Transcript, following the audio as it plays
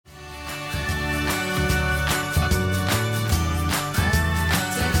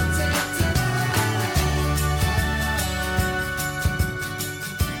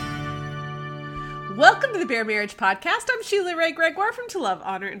Bare Marriage Podcast. I'm Sheila Ray Gregoire from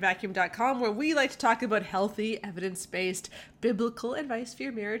ToLoveHonorAndVacuum.com, where we like to talk about healthy, evidence-based, biblical advice for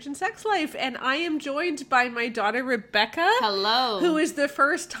your marriage and sex life. And I am joined by my daughter, Rebecca. Hello. Who is the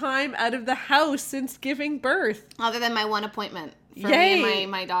first time out of the house since giving birth. Other than my one appointment for Yay. me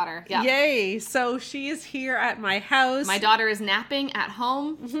and my daughter. Yeah. Yay. So she is here at my house. My daughter is napping at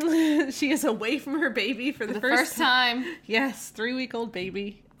home. She is away from her baby for the first time. Yes, 3-week-old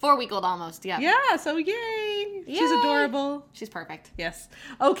baby. 4-week-old almost, yeah. Yeah, so yay. She's adorable. She's perfect. Yes.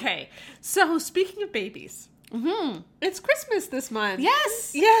 Okay, so speaking of babies, it's Christmas this month.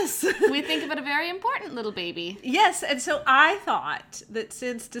 Yes. Yes. We think about a very important little baby. Yes, and so I thought that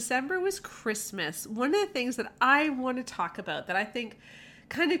since December was Christmas, one of the things that I want to talk about that I think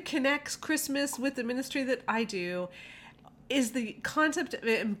kind of connects Christmas with the ministry that I do is the concept of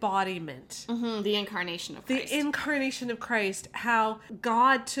embodiment. The incarnation of Christ. The incarnation of Christ, how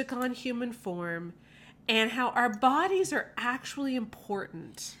God took on human form and how our bodies are actually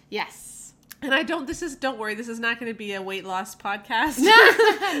important. Yes. And don't worry, this is not going to be a weight loss podcast. No.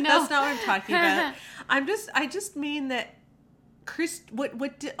 That's not what I'm talking about. I just mean that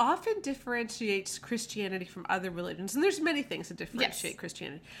often differentiates Christianity from other religions, and there's many things that differentiate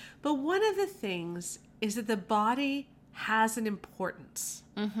Christianity, but one of the things is that the body has an importance.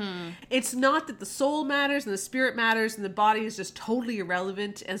 It's not that the soul matters and the spirit matters and the body is just totally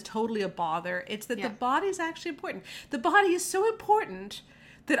irrelevant and it's totally a bother. It's that the body is actually important. The body is so important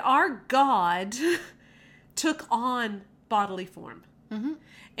that our God took on bodily form.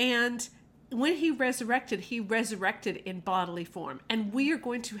 And when he resurrected in bodily form. And we are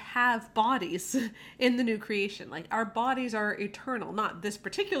going to have bodies in the new creation. Like, our bodies are eternal. Not this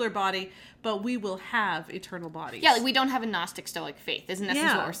particular body, but we will have eternal bodies. Yeah, like we don't have a Gnostic Stoic faith, is in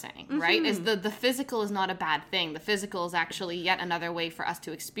essence what we're saying, right? Is the physical is not a bad thing. The physical is actually yet another way for us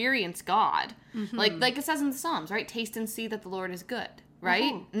to experience God. Like it says in the Psalms, right? Taste and see that the Lord is good.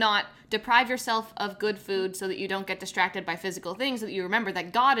 Right? Not deprive yourself of good food so that you don't get distracted by physical things, so that you remember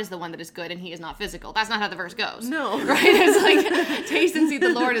that God is the one that is good and he is not physical. That's not how the verse goes. No. Right? It's like, taste and see the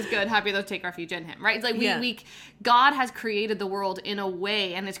Lord is good, happy those take refuge in him. Right? It's like God has created the world in a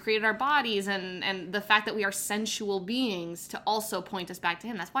way and has created our bodies and the fact that we are sensual beings to also point us back to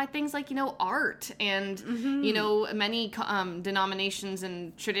him. That's why things like, art and, many denominations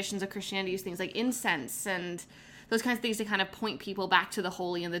and traditions of Christianity use things like incense and those kinds of things to kind of point people back to the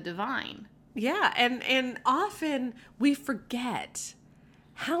holy and the divine. Yeah, and often we forget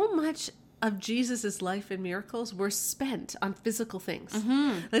how much of Jesus' life and miracles were spent on physical things.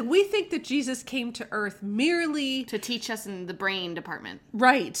 Like, we think that Jesus came to earth merely to teach us in the brain department.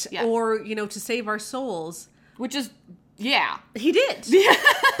 Right. Yeah. Or, to save our souls. Which is, yeah. He did.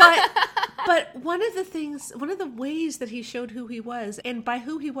 But one of the ways that he showed who he was, and by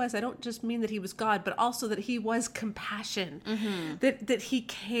who he was, I don't just mean that he was God, but also that he was compassion, that he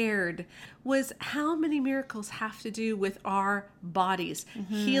cared, was how many miracles have to do with our bodies,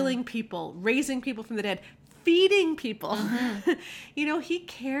 healing people, raising people from the dead, feeding people. He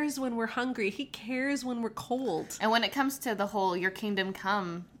cares when we're hungry. He cares when we're cold. And when it comes to the whole, your kingdom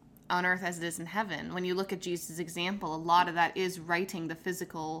come on earth as it is in heaven, when you look at Jesus' example, a lot of that is righting the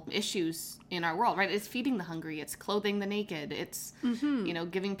physical issues in our world, right? It's feeding the hungry, it's clothing the naked, it's,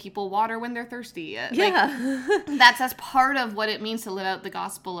 giving people water when they're thirsty. That's part of what it means to live out the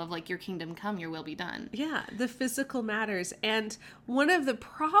gospel of, like, your kingdom come, your will be done. Yeah, the physical matters. And one of the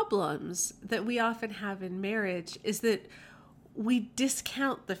problems that we often have in marriage is that we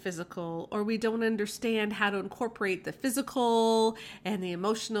discount the physical, or we don't understand how to incorporate the physical and the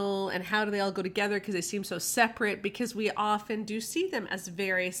emotional and how do they all go together because they seem so separate, because we often do see them as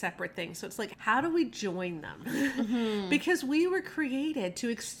very separate things. So it's like, how do we join them? Because we were created to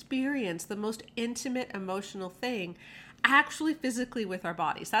experience the most intimate emotional thing actually physically with our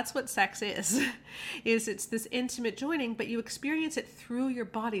bodies. That's what sex is it's this intimate joining, but you experience it through your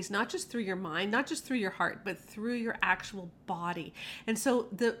bodies, not just through your mind, not just through your heart, but through your actual body. And so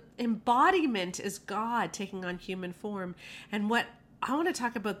the embodiment is God taking on human form. And what I want to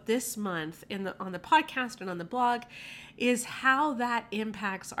talk about this month on the podcast and on the blog is how that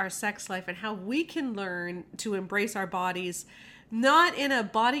impacts our sex life and how we can learn to embrace our bodies, not in a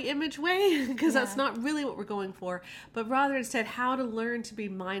body image way, because that's not really what we're going for, but rather instead how to learn to be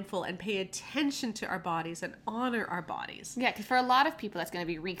mindful and pay attention to our bodies and honor our bodies. Yeah, because for a lot of people, that's going to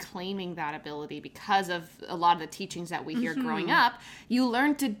be reclaiming that ability because of a lot of the teachings that we hear growing up. You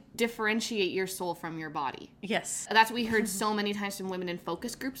learn to differentiate your soul from your body. Yes. That's what we heard so many times from women in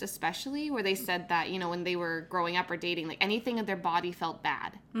focus groups, especially, where they said that, when they were growing up or dating, like anything in their body felt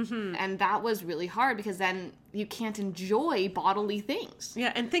bad. And that was really hard because then enjoy bodily things.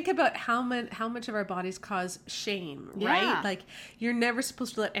 Yeah, and think about how much of our bodies cause shame, right? Yeah. Like, you're never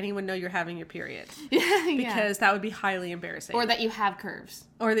supposed to let anyone know you're having your period. Yeah. Because that would be highly embarrassing. Or that you have curves.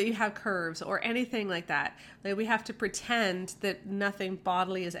 Or that you have curves, or anything like that. Like, we have to pretend that nothing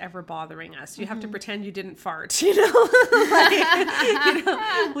bodily is ever bothering us. You have to pretend you didn't fart, you know?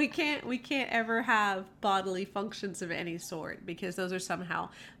 We can't ever have bodily functions of any sort, because those are somehow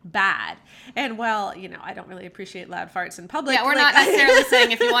bad. And well, I don't really appreciate loud farts in public. Yeah, we're not necessarily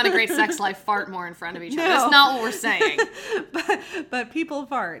saying if you want a great sex life, fart more in front of each other. That's not what we're saying. But people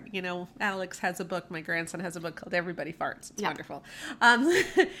fart. Alex has a book. My grandson has a book called Everybody Farts. It's wonderful.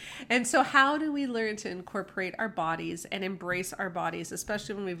 And so how do we learn to incorporate our bodies and embrace our bodies,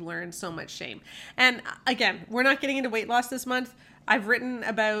 especially when we've learned so much shame? And again, we're not getting into weight loss this month. I've written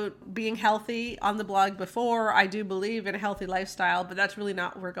about being healthy on the blog before. I do believe in a healthy lifestyle, but that's really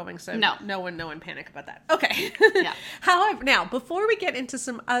not where we're going. So no one panic about that. Okay. Yeah. However, now, before we get into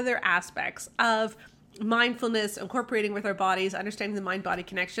some other aspects of mindfulness, incorporating with our bodies, understanding the mind-body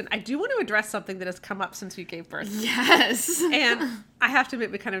connection, I do want to address something that has come up since you gave birth. Yes. And I have to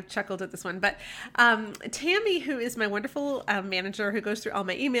admit, we kind of chuckled at this one. But Tammy, who is my wonderful manager who goes through all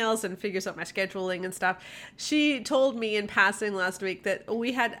my emails and figures out my scheduling and stuff, she told me in passing last week that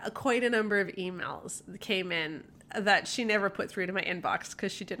we had quite a number of emails that came in that she never put through to my inbox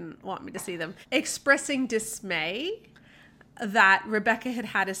because she didn't want me to see them, expressing dismay that Rebecca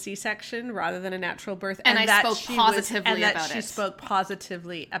had a C-section rather than a natural birth. And I that spoke positively about it. She spoke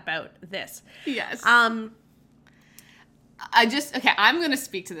positively about this. Yes. I'm going to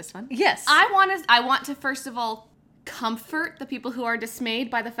speak to this one. Yes. I want to first of all comfort the people who are dismayed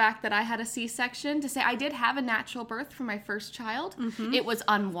by the fact that I had a C-section, to say I did have a natural birth for my first child. Mm-hmm. It was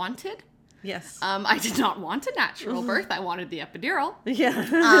unwanted. Yes. I did not want a natural birth. I wanted the epidural. Yeah.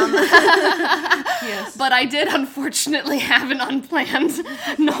 Yes. But I did unfortunately have an unplanned,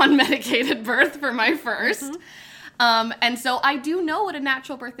 non-medicated birth for my first. Mm-hmm. And so I do know what a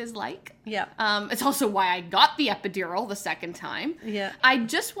natural birth is like. Yeah. It's also why I got the epidural the second time. Yeah. I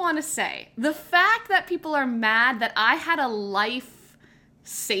just want to say, the fact that people are mad that I had a life-saving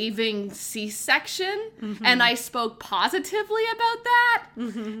C-section, mm-hmm. and I spoke positively about that,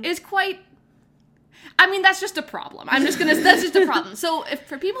 mm-hmm. is quite... that's just a problem. That's just a problem. So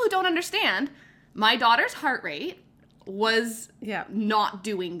for people who don't understand, my daughter's heart rate was not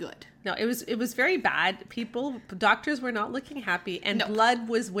doing good. No, it was very bad. Doctors were not looking happy, and blood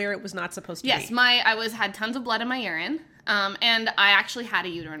was where it was not supposed to be. Yes, I had tons of blood in my urine, and I actually had a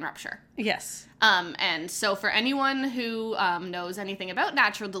uterine rupture. Yes. And so for anyone who knows anything about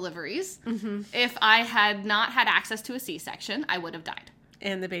natural deliveries, mm-hmm. if I had not had access to a C-section, I would have died.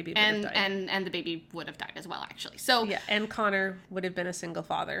 And the baby would have died. And the baby would have died as well, actually. So yeah, and Connor would have been a single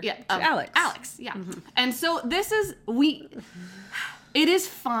father. Yeah, to Alex. Alex, yeah. Mm-hmm. And so it is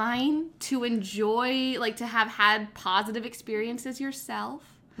fine to enjoy, to have had positive experiences yourself.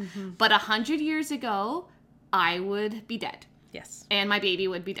 Mm-hmm. But 100 years ago, I would be dead. Yes. And my baby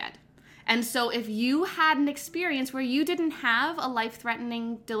would be dead. And so if you had an experience where you didn't have a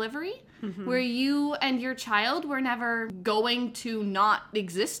life-threatening delivery, mm-hmm. where you and your child were never going to not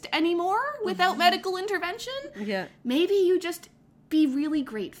exist anymore without mm-hmm. medical intervention, maybe you just be really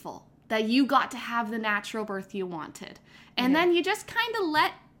grateful that you got to have the natural birth you wanted. And then you just kind of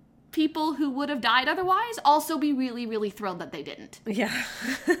let people who would have died otherwise also be really, really thrilled that they didn't. Yeah.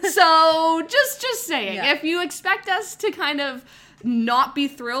 So just saying, if you expect us to kind of not be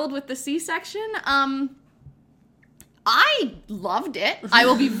thrilled with the C-section, I loved it. I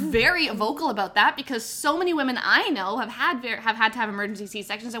will be very vocal about that, because so many women I know have had to have emergency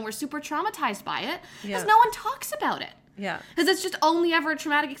C-sections and were super traumatized by it, because no one talks about it. Yeah. Because it's just only ever a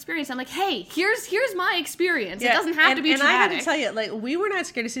traumatic experience. I'm like, hey, here's my experience. Yeah. It doesn't have to be traumatic. And I have to tell you, we were not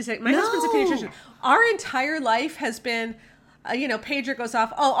scared of C-section. My husband's a pediatrician. Our entire life has been... pager goes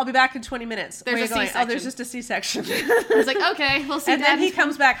off. Oh, I'll be back in 20 minutes. There's a C-section. Oh, there's just a C-section. It's like, okay, we'll see. And then he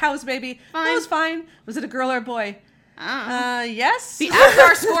comes back. How was baby? Fine. It was fine. Was it a girl or a boy? Yes. The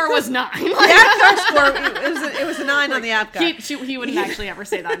APGAR score was 9. The APGAR score, it was a 9 on the APGAR. He wouldn't actually ever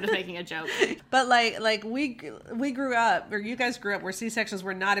say that. I'm just making a joke. But we grew up, or you guys grew up, where C-sections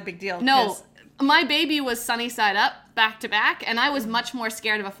were not a big deal. No. My baby was sunny side up, back to back, and I was much more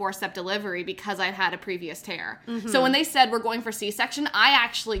scared of a forceps delivery because I'd had a previous tear. Mm-hmm. So when they said we're going for C-section, I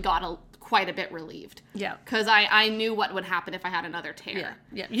actually got quite a bit relieved. Yeah. Because I knew what would happen if I had another tear.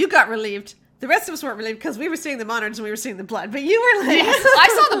 Yeah. You got relieved. The rest of us weren't relieved because we were seeing the monitors and we were seeing the blood. But you were like... Yes, I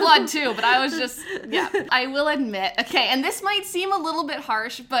saw the blood too, but I was just... Yeah. I will admit... Okay, and this might seem a little bit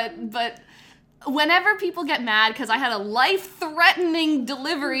harsh, but whenever people get mad because I had a life-threatening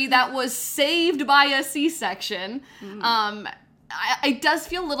delivery that was saved by a C-section, it does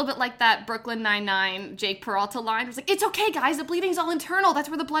feel a little bit like that Brooklyn Nine-Nine Jake Peralta line. It was like, it's okay, guys, the bleeding's all internal. That's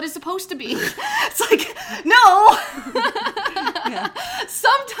where the blood is supposed to be. It's like, no.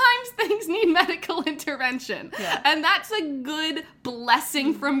 Sometimes things need medical intervention. Yeah. And that's a good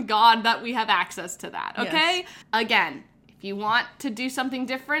blessing from God that we have access to that, okay? Yes. Again, if you want to do something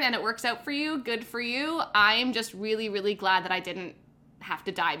different and it works out for you, good for you. I'm just really, really glad that I didn't have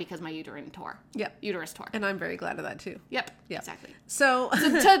to die because my uterus tore. And I'm very glad of that too. Yep. Exactly. So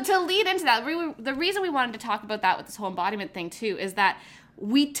to lead into that, the reason we wanted to talk about that with this whole embodiment thing too is that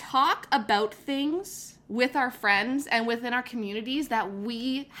we talk about things with our friends and within our communities that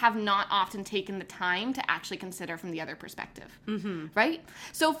we have not often taken the time to actually consider from the other perspective. Mm-hmm. Right?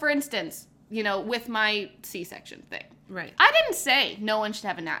 So for instance, with my C-section thing. Right. I didn't say no one should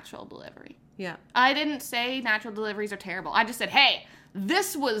have a natural delivery. Yeah. I didn't say natural deliveries are terrible. I just said, hey,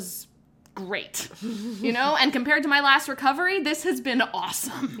 this was great, and compared to my last recovery, this has been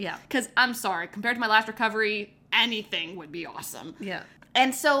awesome. Yeah. Because I'm sorry, compared to my last recovery, anything would be awesome. Yeah.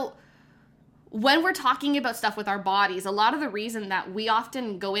 And so when we're talking about stuff with our bodies, a lot of the reason that we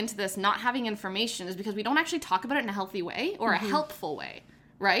often go into this not having information is because we don't actually talk about it in a healthy way or a helpful way,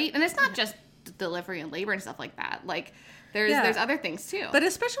 right? And it's not just delivery and labor and stuff like that. Like, there's other things too. But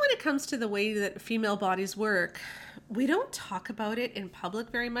especially when it comes to the way that female bodies work, we don't talk about it in public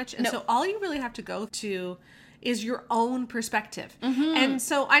very much. And so all you really have to go to is your own perspective. Mm-hmm. And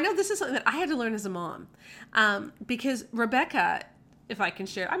so I know this is something that I had to learn as a mom. Because Rebecca, if I can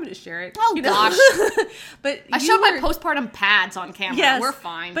share, I'm going to share it. Oh, gosh. But I showed my postpartum pads on camera. Yes, we're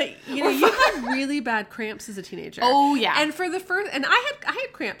fine. But you had really bad cramps as a teenager. Oh, yeah. And I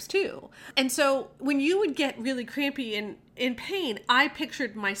had cramps too. And so when you would get really crampy and in pain, I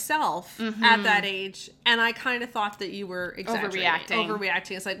pictured myself at that age, and I kind of thought that you were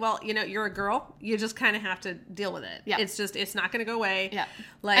overreacting. It's like, well, you're a girl. You just kind of have to deal with it. Yeah. It's not going to go away. Yeah.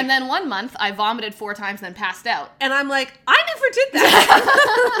 And then one month, I vomited 4 times and then passed out. And I'm like, I never did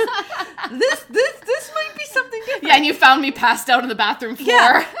that. This might be something different. Yeah, and you found me passed out on the bathroom floor.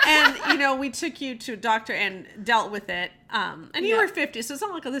 Yeah. And, we took you to a doctor and dealt with it. And you were 50, so it's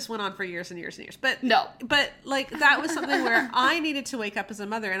not like this went on for years and years and years. But no. But that was something where I needed to wake up as a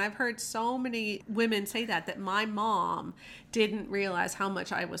mother. And I've heard so many women say that my mom didn't realize how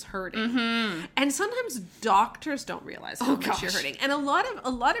much I was hurting. Mm-hmm. And sometimes doctors don't realize how much you're hurting. And a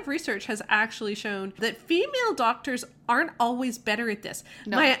lot of research has actually shown that female doctors aren't always better at this.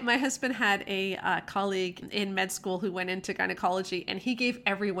 No. My husband had a colleague in med school who went into gynecology, and he gave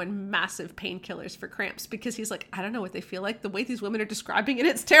everyone massive painkillers for cramps because he's like, I don't know what they feel like. The way these women are describing it,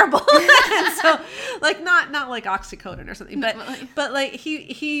 it's terrible. And so, like, not like oxycodone or something, but like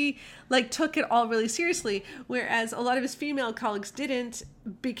he like took it all really seriously, whereas a lot of his female colleagues didn't,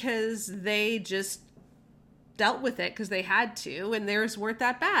 because they just dealt with it because they had to, and theirs weren't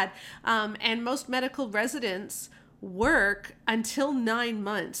that bad. And most medical residents work until 9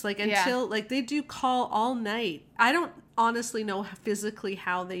 months, like they do call all night. I don't honestly know physically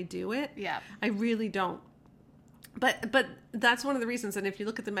how they do it. Yeah, I really don't. But that's one of the reasons. And if you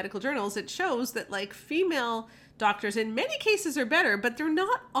look at the medical journals, it shows that like female doctors in many cases are better, but they're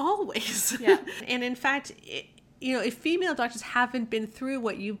not always. Yeah. And in fact, if female doctors haven't been through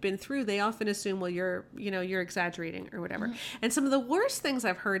what you've been through, they often assume, well, you're exaggerating or whatever. Mm-hmm. And some of the worst things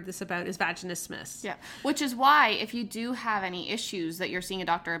I've heard this about is vaginismus. Yeah. Which is why if you do have any issues that you're seeing a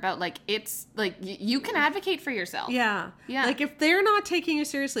doctor about, like, it's like you can advocate for yourself. Yeah. Yeah. Like if they're not taking you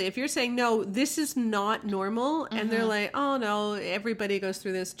seriously, if you're saying, no, this is not normal, and they're like, oh no, everybody goes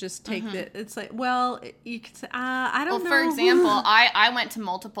through this, just take it. It's like, well, you could say, I don't know. Well, for example, I went to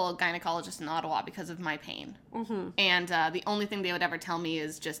multiple gynecologists in Ottawa because of my pain. Mm-hmm. And the only thing they would ever tell me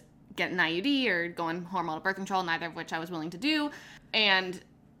is just get an IUD or go on hormonal birth control, neither of which I was willing to do. And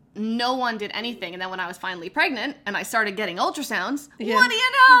no one did anything. And then when I was finally pregnant and I started getting ultrasounds, what do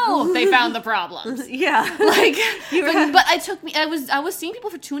you know? They found the problems. Yeah. Like, but I was seeing people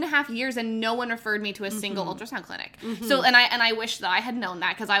for 2.5 years and no one referred me to a single ultrasound clinic. Mm-hmm. So, and I wish that I had known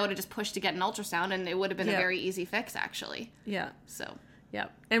that, because I would have just pushed to get an ultrasound and it would have been a very easy fix, actually. Yeah. So. Yeah.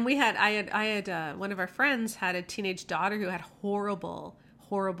 And I had one of our friends had a teenage daughter who had horrible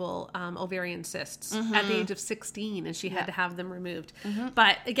horrible ovarian cysts at the age of 16, and she had to have them removed.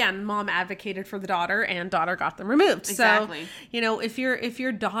 But again, mom advocated for the daughter, and daughter got them removed. Exactly. So, you know, if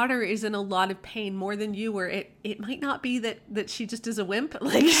your daughter is in a lot of pain more than you were, it might not be that she just is a wimp.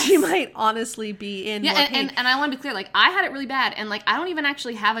 Like, she might honestly be in more pain. And I want to be clear, like, I had it really bad, and like, I don't even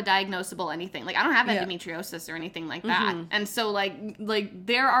actually have a diagnosable anything. Like, I don't have endometriosis or anything like that. And so like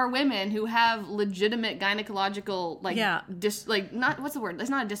there are women who have legitimate gynecological, like, not, what's the word? It's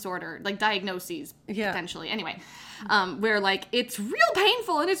not a disorder, like diagnoses, potentially. Anyway, where like it's real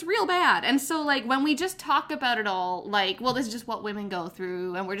painful and it's real bad. And so like when we just talk about it all, like, well, this is just what women go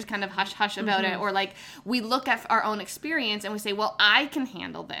through, and we're just kind of hush about it, or like we look at our own experience and we say, well, I can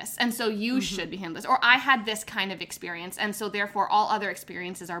handle this, and so you should be handling this, or I had this kind of experience, and so therefore all other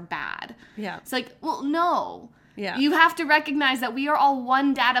experiences are bad. Yeah. It's like, well, no. Yeah. You have to recognize that we are all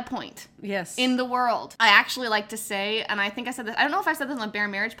one data point in the world. I actually like to say, and I think I said this, I don't know if I said this on the Bare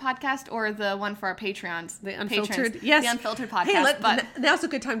Marriage podcast or the one for our Patreons. The Unfiltered. Patrons. Yes. The Unfiltered podcast. But now's a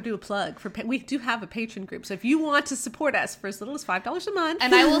good time to do a plug. We do have a patron group. So if you want to support us for as little as $5 a month.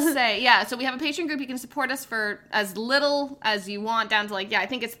 And I will say, so we have a patron group. You can support us for as little as you want, down to like, I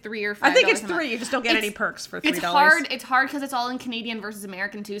think it's $3 or $5. I think it's $3. You just don't get any perks for $3. It's hard because it's all in Canadian versus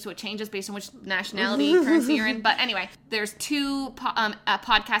American too, so it changes based on which nationality, currency you're in. But anyway, there's 2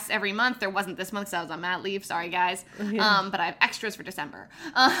 podcasts every month. There wasn't this month because I was on mat leave. Sorry, guys. But I have extras for December.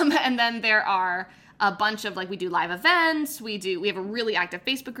 And then there are a bunch of, like, we do live events. We have a really active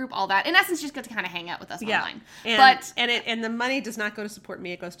Facebook group, all that. In essence, you just get to kind of hang out with us online. And the money does not go to support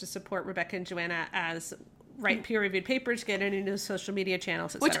me. It goes to support Rebecca and Joanna as write peer-reviewed papers, get into new social media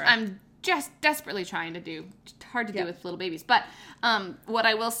channels, etc. Which I'm just desperately trying to do. It's hard to do with little babies. But what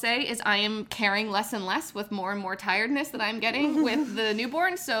I will say is I am caring less and less with more and more tiredness that I'm getting with the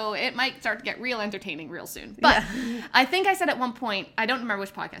newborn, so it might start to get real entertaining real soon. But I think I said at one point, I don't remember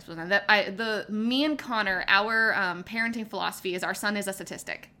which podcast it was on, that me and Connor, our parenting philosophy is our son is a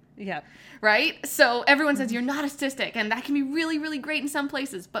statistic. Yeah. Right? So everyone says you're not a statistic, and that can be really, really great in some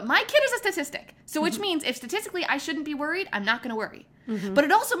places. But my kid is a statistic. So which means if statistically I shouldn't be worried, I'm not going to worry. But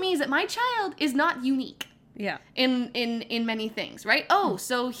it also means that my child is not unique. Yeah. In many things, right? Oh,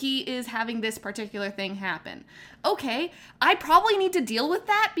 so he is having this particular thing happen. Okay, I probably need to deal with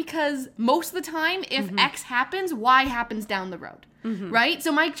that because most of the time, if X happens, Y happens down the road. Right?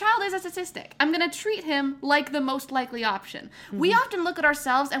 So my child is a statistic. I'm going to treat him like the most likely option. We often look at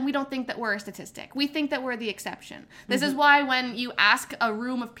ourselves and we don't think that we're a statistic. We think that we're the exception. This is why when you ask a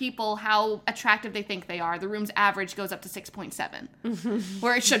room of people how attractive they think they are, the room's average goes up to 6.7,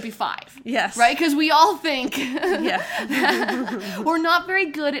 where it should be 5. Yes. Right? Because we all think we're not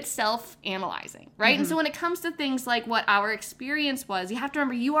very good at self-analyzing, right? And so when it comes to things like what our experience was, you have to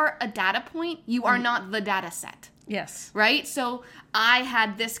remember you are a data point. You are not the data set. Yes. Right? So I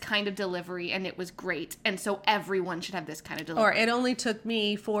had this kind of delivery and it was great. And so everyone should have this kind of delivery. Or it only took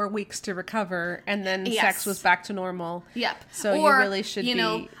me 4 weeks to recover and then sex was back to normal. Yep. So you really should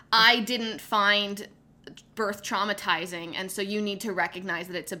be... I didn't find birth traumatizing, and so you need to recognize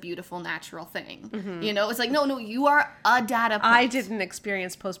that it's a beautiful natural thing. You know, it's like, no, you are a data point. I didn't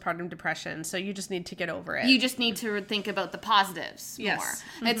experience postpartum depression, so you just need to get over it. You just need to think about the positives more.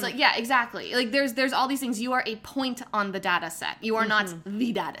 It's like, yeah, exactly. Like there's all these things. You are a point on the data set. You are not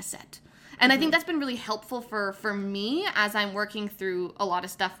the data set. And I think that's been really helpful for me as I'm working through a lot of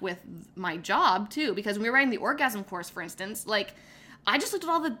stuff with my job too, because when we were writing the orgasm course, for instance, like I just looked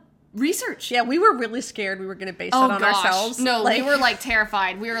at all the research. Yeah, we were really scared we were going to base it on ourselves. No, we were like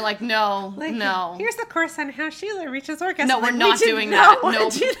terrified. We were like, no. Here's the course on how Sheila reaches orgasm. No, we're not doing that.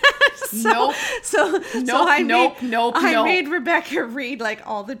 Nope. So I made Rebecca read like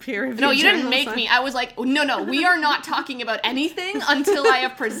all the peer review. No, you didn't make me. I was like, no, we are not talking about anything until I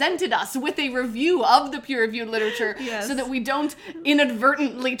have presented us with a review of the peer reviewed literature so that we don't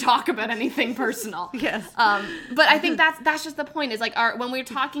inadvertently talk about anything personal. Yes. But I think that's just the point is like when we're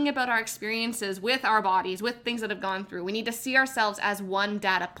talking about our experiences with our bodies, with things that have gone through, we need to see ourselves as one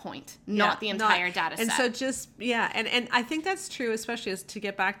data point, not the entire data set. And so just, and I think that's true, especially as to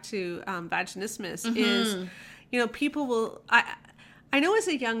get back to vaginismus, is, you know, people will, I know as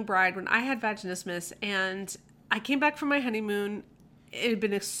a young bride, when I had vaginismus and I came back from my honeymoon, it had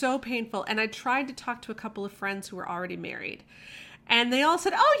been so painful, and I tried to talk to a couple of friends who were already married. And they all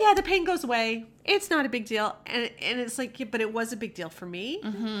said, oh, yeah, the pain goes away. It's not a big deal. And it's like, yeah, but it was a big deal for me.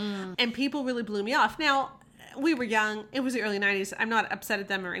 And people really blew me off. Now, we were young. It was the early 90s. I'm not upset at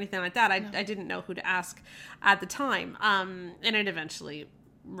them or anything like that. I didn't know who to ask at the time. And it eventually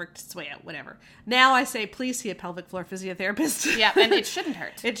worked its way out, whatever. Now I say, please see a pelvic floor physiotherapist. Yeah, and it shouldn't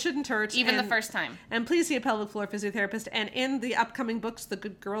hurt. It shouldn't hurt. Even the first time. And please see a pelvic floor physiotherapist. And in the upcoming books, The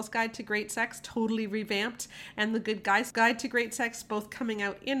Good Girl's Guide to Great Sex, totally revamped, and The Good Guy's Guide to Great Sex, both coming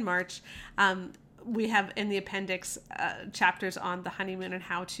out in March, we have in the appendix chapters on the honeymoon and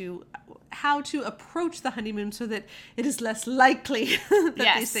how to approach the honeymoon so that it is less likely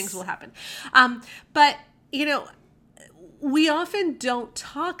that these things will happen. But, you know, we often don't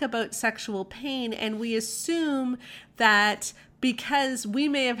talk about sexual pain, and we assume that because we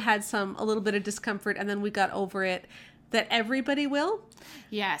may have had a little bit of discomfort and then we got over it, that everybody will.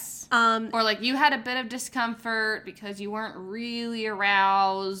 Yes. Or like you had a bit of discomfort because you weren't really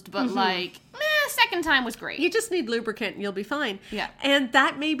aroused, but second time was great. You just need lubricant and you'll be fine. Yeah. And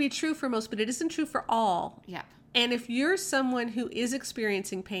that may be true for most, but it isn't true for all. Yeah. And if you're someone who is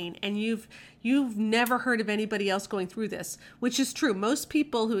experiencing pain and you've never heard of anybody else going through this, which is true. Most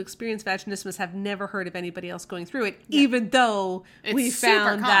people who experience vaginismus have never heard of anybody else going through it, even though we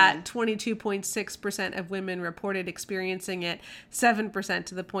found that 22.6% of women reported experiencing it, 7%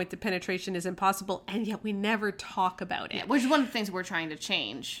 to the point that penetration is impossible, and yet we never talk about it. Yeah, which is one of the things we're trying to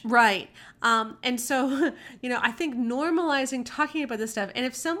change. Right. And so, you know, I think normalizing talking about this stuff, and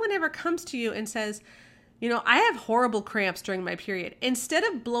if someone ever comes to you and says, you know, I have horrible cramps during my period, instead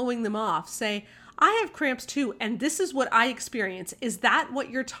of blowing them off, say, I have cramps too, and this is what I experience. Is that what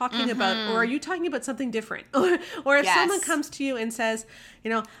you're talking about? Or are you talking about something different? Or if someone comes to you and says,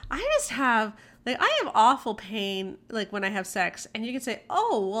 you know, I have awful pain, like when I have sex, and you can say,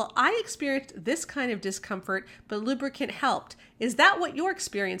 oh, well, I experienced this kind of discomfort, but lubricant helped. Is that what you're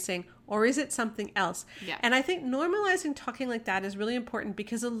experiencing? Or is it something else? Yeah. And I think normalizing talking like that is really important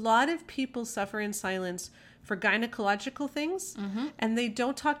because a lot of people suffer in silence for gynecological things, and they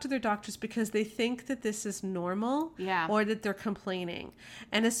don't talk to their doctors because they think that this is normal or that they're complaining.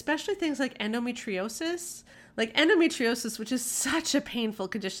 And especially things like endometriosis, which is such a painful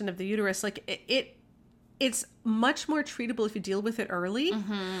condition of the uterus, like it's much more treatable if you deal with it early.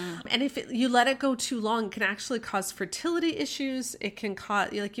 And if you let it go too long, it can actually cause fertility issues. It can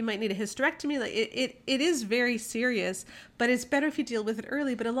cause, like, you might need a hysterectomy. Like it is very serious, but it's better if you deal with it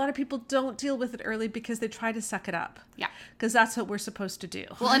early. But a lot of people don't deal with it early because they try to suck it up. Yeah. Because that's what we're supposed to do.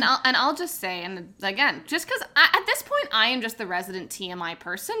 Well, and I'll just say, and again, just because at this point I am just the resident TMI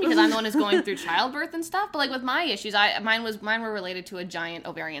person because I'm the one who's going through childbirth and stuff. But like with my issues, mine were related to a giant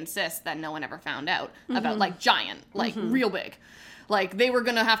ovarian cyst that no one ever found out about, like giant, like real big. Like they were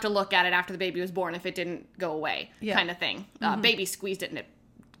going to have to look at it after the baby was born if it didn't go away, kind of thing. Baby squeezed it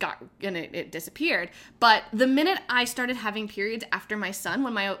and it disappeared. But the minute I started having periods after my son,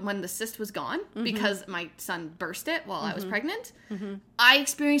 when the cyst was gone, because my son burst it while I was pregnant, I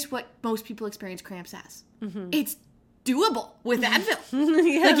experienced what most people experience cramps as. It's doable with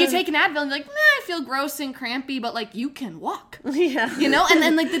Advil. Like you take an Advil and you're like, I feel gross and crampy, but like you can walk. You know? And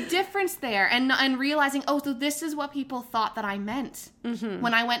then like the difference there and realizing, oh, so this is what people thought that I meant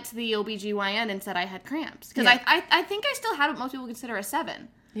when I went to the OBGYN and said I had cramps. Because I think I still had what most people consider a 7.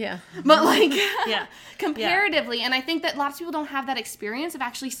 Yeah. But like comparatively, and I think that lots of people don't have that experience of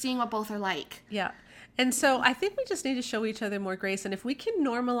actually seeing what both are like. Yeah. And so I think we just need to show each other more grace. And if we can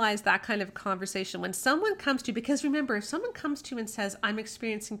normalize that kind of conversation, when someone comes to you, because remember, if someone comes to you and says, I'm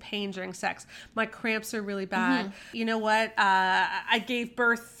experiencing pain during sex, my cramps are really bad. You know what? I gave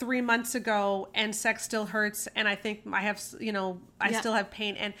birth 3 months ago and sex still hurts. And I think I have, I still have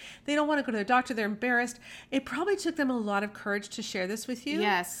pain, and they don't want to go to their doctor. They're embarrassed. It probably took them a lot of courage to share this with you.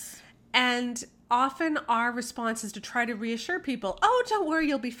 Yes. And often our response is to try to reassure people, oh, don't worry,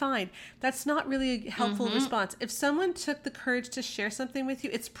 you'll be fine. That's not really a helpful response. If someone took the courage to share something with you,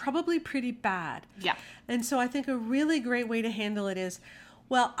 it's probably pretty bad. Yeah. And so I think a really great way to handle it is,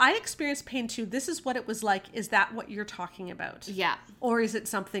 well, I experienced pain too. This is what it was like. Is that what you're talking about? Yeah. Or is it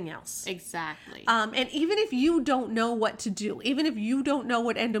something else? Exactly. And even if you don't know what to do, even if you don't know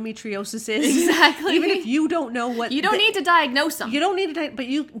what endometriosis is, exactly. Even if you don't know what, you don't need to diagnose them. You don't need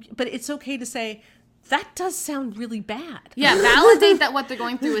to, but it's okay to say, that does sound really bad. Yeah, validate that what they're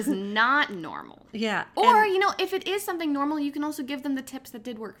going through is not normal. Yeah. Or, if it is something normal, you can also give them the tips that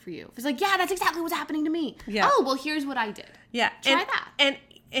did work for you. If it's like, yeah, that's exactly what's happening to me. Yeah. Oh, well, here's what I did. Yeah. Try that. And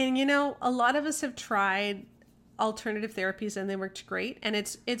a lot of us have tried alternative therapies and they worked great. And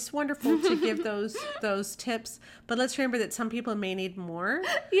it's wonderful to give those tips. But let's remember that some people may need more.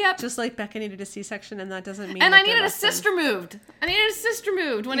 Yep. Just like Becca needed a C-section, and that doesn't mean. And I needed a cyst removed. I needed a cyst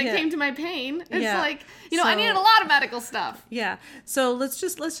removed when it came to my pain. It's like, I needed a lot of medical stuff. Yeah. So let's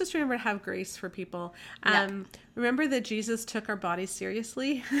just remember to have grace for people. Remember that Jesus took our bodies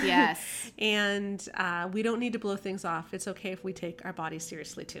seriously. Yes. And we don't need to blow things off. It's okay if we take our bodies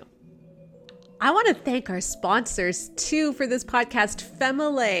seriously too. I want to thank our sponsors, too, for this podcast,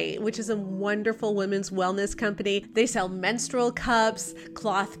 Femile, which is a wonderful women's wellness company. They sell menstrual cups,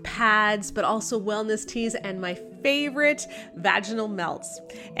 cloth pads, but also wellness teas, and my favorite, vaginal melts.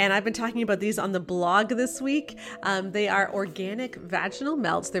 And I've been talking about these on the blog this week. They are organic vaginal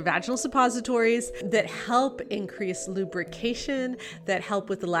melts. They're vaginal suppositories that help increase lubrication, that help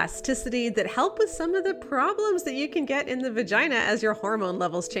with elasticity, that help with some of the problems that you can get in the vagina as your hormone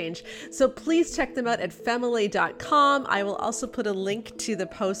levels change. So please check them out at femile.com. I will also put a link to the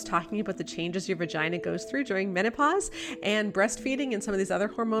post talking about the changes your vagina goes through during menopause and breastfeeding and some of these other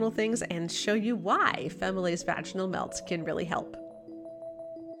hormonal things, and show you why Femile's vaginal melts can really help.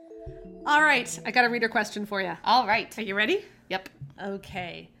 All right, I got a reader question for you. All right. Are you ready? Yep.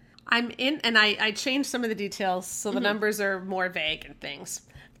 Okay. I'm in, and I changed some of the details so the numbers are more vague and things.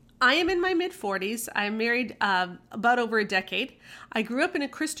 I am in my mid-40s. I'm married about over a decade. I grew up in a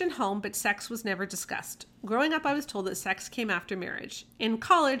Christian home, but sex was never discussed. Growing up, I was told that sex came after marriage. In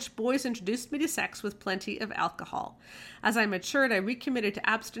college, boys introduced me to sex with plenty of alcohol. As I matured, I recommitted to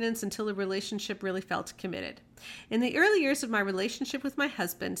abstinence until the relationship really felt committed. In the early years of my relationship with my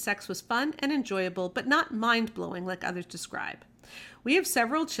husband, sex was fun and enjoyable, but not mind-blowing like others describe. We have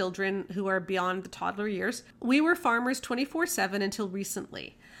several children who are beyond the toddler years. We were farmers 24/7 until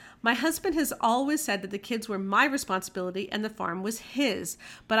recently. My husband has always said that the kids were my responsibility and the farm was his,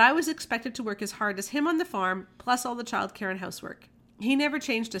 but I was expected to work as hard as him on the farm, plus all the childcare and housework. He never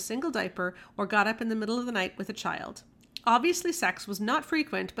changed a single diaper or got up in the middle of the night with a child. Obviously, sex was not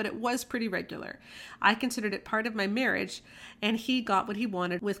frequent, but it was pretty regular. I considered it part of my marriage, and he got what he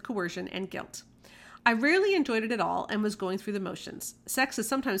wanted with coercion and guilt. I rarely enjoyed it at all and was going through the motions. Sex is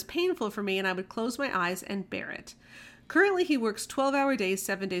sometimes painful for me, and I would close my eyes and bear it. Currently, he works 12-hour days,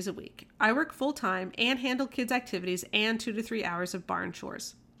 7 days a week. I work full-time and handle kids' activities and 2 to 3 hours of barn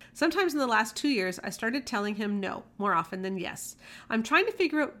chores. Sometimes in the last 2 years, I started telling him no more often than yes. I'm trying to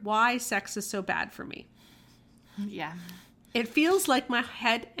figure out why sex is so bad for me. Yeah. It feels like my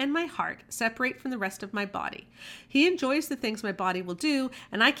head and my heart separate from the rest of my body. He enjoys the things my body will do,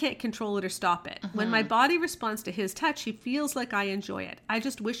 and I can't control it or stop it. When my body responds to his touch, he feels like I enjoy it. I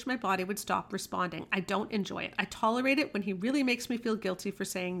just wish my body would stop responding. I don't enjoy it. I tolerate it when he really makes me feel guilty for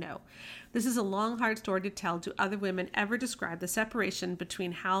saying no. This is a long, hard story to tell. Do other women ever describe the separation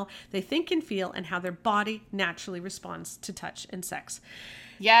between how they think and feel and how their body naturally responds to touch and sex?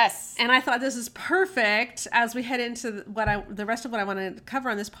 Yes. And I thought this is perfect as we head into the rest of what I want to cover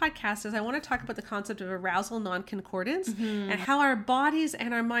on this podcast is I want to talk about the concept of arousal non-concordance and how our bodies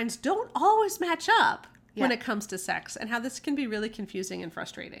and our minds don't always match up when it comes to sex, and how this can be really confusing and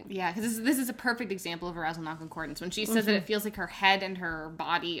frustrating. Yeah, because this is a perfect example of arousal non-concordance. When she says that it feels like her head and her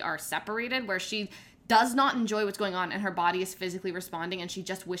body are separated, where she does not enjoy what's going on and her body is physically responding and she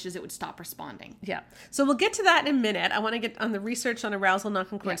just wishes it would stop responding. Yeah. So we'll get to that in a minute. I want to get on the research on arousal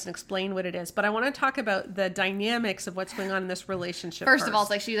non-concordance and explain what it is. But I want to talk about the dynamics of what's going on in this relationship First of all, it's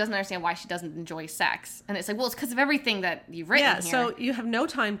like she doesn't understand why she doesn't enjoy sex. And it's like, well, it's because of everything that you've written here. Yeah, so you have no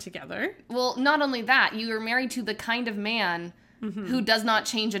time together. Well, not only that, you are married to the kind of man who does not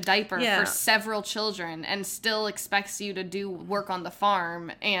change a diaper for several children and still expects you to do work on the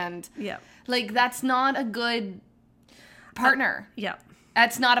farm. And like, that's not a good partner.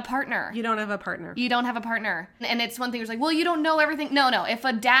 That's not a partner. You don't have a partner. You don't have a partner. And it's one thing, it's like, well, you don't know everything. No. If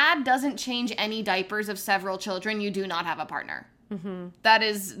a dad doesn't change any diapers of several children, you do not have a partner. That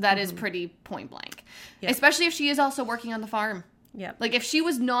is pretty point blank. Especially if she is also working on the farm. Yeah. Like, if she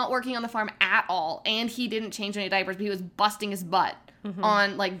was not working on the farm at all and he didn't change any diapers, but he was busting his butt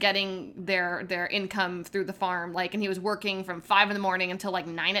on, like, getting their income through the farm, like, and he was working from 5 in the morning until, like,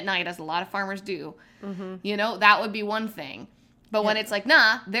 9 at night, as a lot of farmers do, you know, that would be one thing. But when it's like,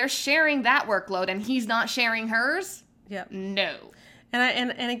 nah, they're sharing that workload and he's not sharing hers, no.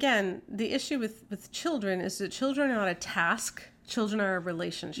 And again, the issue with children is that children are not a task. Children are a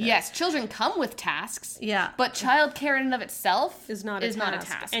relationship. Yes, children come with tasks. Yeah. But childcare in and of itself is not a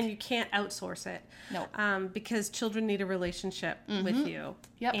task. And you can't outsource it. No. Because children need a relationship with you.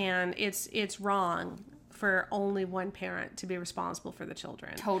 Yep. And it's wrong for only one parent to be responsible for the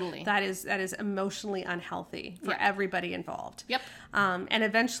children. Totally. That is emotionally unhealthy for everybody involved. Yep. And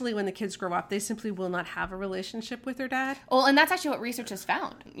eventually when the kids grow up, they simply will not have a relationship with their dad. Well, and that's actually what research has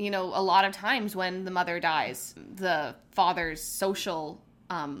found. You know, a lot of times when the mother dies, the father's social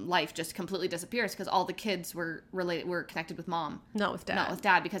life just completely disappears because all the kids were connected with mom, not with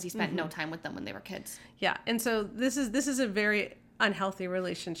dad, because he spent no time with them when they were kids. Yeah, and so this is a very unhealthy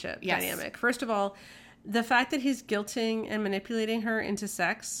relationship dynamic. First of all, the fact that he's guilting and manipulating her into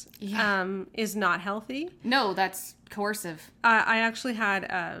sex is not healthy. No, that's coercive. I actually had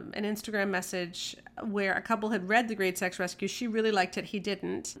an Instagram message where a couple had read The Great Sex Rescue. She really liked it. He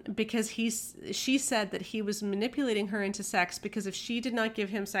didn't, because she said that he was manipulating her into sex because if she did not give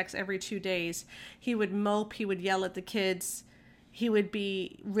him sex every 2 days, he would mope, he would yell at the kids, he would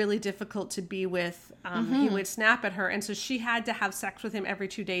be really difficult to be with. He would snap at her. And so she had to have sex with him every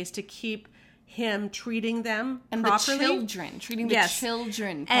 2 days to keep him treating them and properly. The children, treating the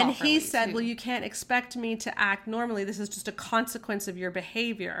children properly. And he said, well, you can't expect me to act normally. This is just a consequence of your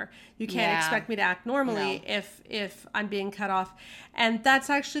behavior. You can't expect me to act normally if I'm being cut off. And that's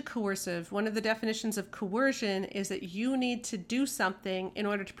actually coercive. One of the definitions of coercion is that you need to do something in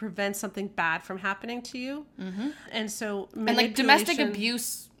order to prevent something bad from happening to you. And so and like domestic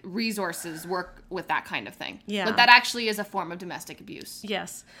abuse resources work with that kind of thing. Yeah. But that actually is a form of domestic abuse.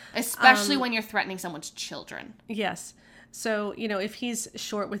 Yes. Especially when you're threatening someone's children. Yes. So, you know, if he's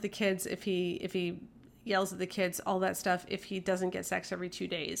short with the kids, if he yells at the kids, all that stuff, if he doesn't get sex every 2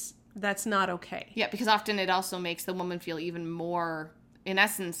 days, that's not okay. Yeah, because often it also makes the woman feel even more, in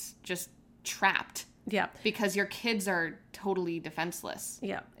essence, just trapped. Yeah. Because your kids are totally defenseless.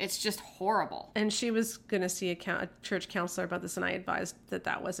 Yeah. It's just horrible. And she was going to see a church counselor about this, and I advised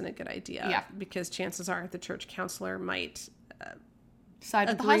that wasn't a good idea. Yeah. Because chances are the church counselor might side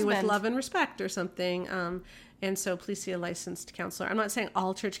with agree with love and respect or something. And so please see a licensed counselor. I'm not saying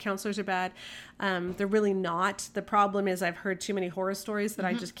all church counselors are bad. They're really not. The problem is I've heard too many horror stories that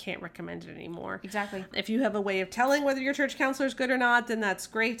I just can't recommend it anymore. Exactly. If you have a way of telling whether your church counselor is good or not, then that's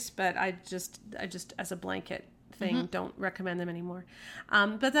great. But I just as a blanket thing, don't recommend them anymore.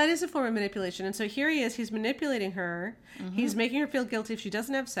 But that is a form of manipulation. And so here he is, he's manipulating her. He's making her feel guilty if she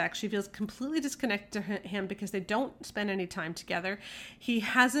doesn't have sex. She feels completely disconnected to him because they don't spend any time together. He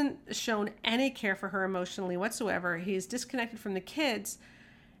hasn't shown any care for her emotionally whatsoever. He's disconnected from the kids,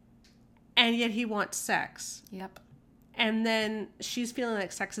 and yet he wants sex. Yep. And then she's feeling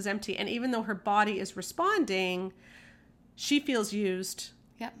like sex is empty. And even though her body is responding, she feels used.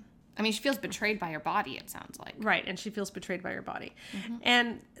 Yep. I mean, she feels betrayed by her body, it sounds like. Right, and she feels betrayed by her body.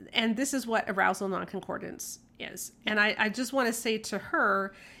 And this is what arousal non-concordance is. And I just want to say to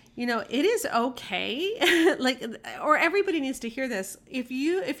her, you know, it is okay, or everybody needs to hear this. If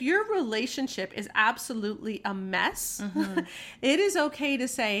your relationship is absolutely a mess, it is okay to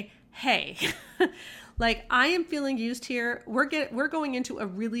say, hey, like, I am feeling used here. We're going into a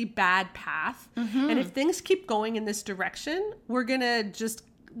really bad path. And if things keep going in this direction,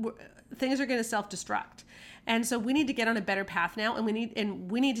 things are going to self-destruct. And so we need to get on a better path now, and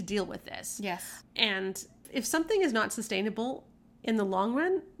we need to deal with this. Yes. And if something is not sustainable in the long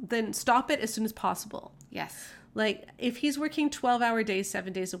run, then stop it as soon as possible. Yes. Like, if he's working 12-hour days,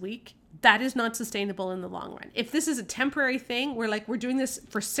 7 days a week, that is not sustainable in the long run. If this is a temporary thing, we're doing this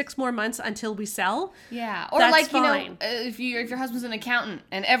for 6 more months until we sell. Yeah. Or that's like, fine. You know, if your husband's an accountant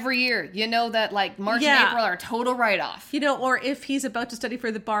and every year, you know that like March and April are a total write-off. You know, or if he's about to study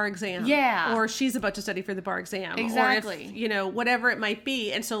for the bar exam. Yeah. Or she's about to study for the bar exam. Exactly. Or if, you know, whatever it might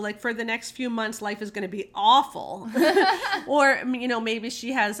be. And so like for the next few months, life is going to be awful. Or, you know, maybe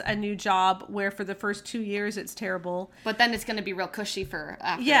she has a new job where for the first 2 years it's terrible. But then it's going to be real cushy for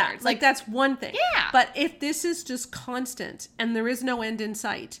afterwards. Yeah, like that's one thing. Yeah. But if this is just constant and there is no end in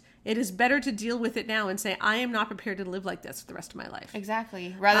sight, it is better to deal with it now and say, I am not prepared to live like this for the rest of my life.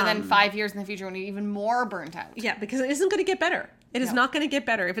 Exactly. Rather than 5 years in the future when you're even more burnt out. Yeah, because it isn't going to get better. It is not going to get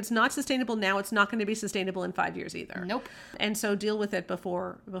better. If it's not sustainable now, it's not going to be sustainable in 5 years either. Nope. And so deal with it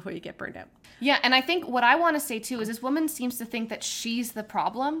before you get burned out. Yeah, and I think what I want to say too is this woman seems to think that she's the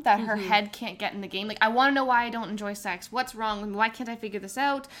problem, that her head can't get in the game. Like, I want to know why I don't enjoy sex. What's wrong? Why can't I figure this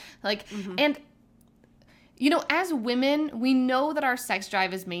out? Like, and you know, as women, we know that our sex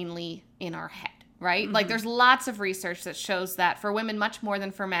drive is mainly in our head, right? Like, there's lots of research that shows that for women, much more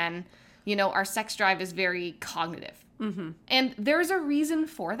than for men, you know, our sex drive is very cognitive. And there's a reason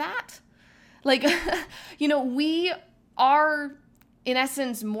for that. Like, you know, we are in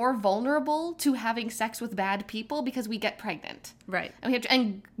essence, more vulnerable to having sex with bad people because we get pregnant. Right. And we have to,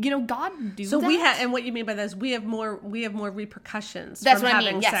 and God do so that. we have, and what you mean by that is we have more repercussions That's from what I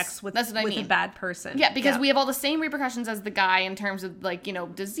having mean. Yes. sex with That's what I a mean. bad person. Yeah, because we have all the same repercussions as the guy in terms of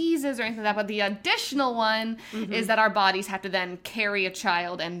diseases or anything like that. But the additional one is that our bodies have to then carry a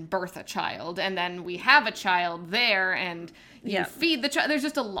child and birth a child, and then we have a child there, and you feed the child. There's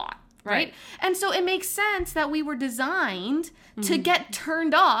just a lot. Right? And so it makes sense that we were designed to get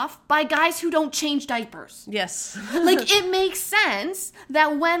turned off by guys who don't change diapers. Yes. It makes sense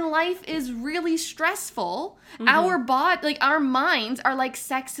that when life is really stressful, our minds are like,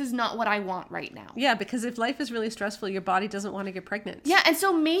 sex is not what I want right now. Yeah, because if life is really stressful, your body doesn't want to get pregnant. Yeah, and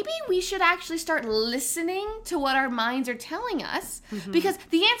so maybe we should actually start listening to what our minds are telling us, because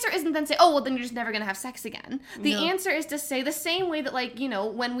the answer isn't then say, oh, well, then you're just never going to have sex again. The answer is to say the same way that,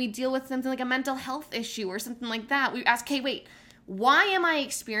 when we deal with something like a mental health issue or something like that, we ask, hey, wait, why am I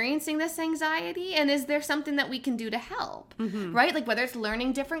experiencing this anxiety? And is there something that we can do to help? Right? Whether it's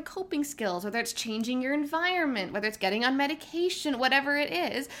learning different coping skills, whether it's changing your environment, whether it's getting on medication, whatever it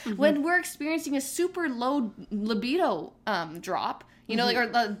is, when we're experiencing a super low libido drop,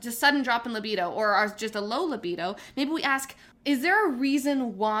 or just sudden drop in libido, or just a low libido, maybe we ask, is there a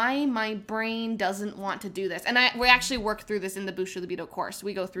reason why my brain doesn't want to do this? And we actually work through this in the Boost Your Libido course.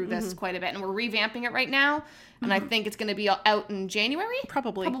 We go through this quite a bit, and we're revamping it right now. And I think it's going to be out in January.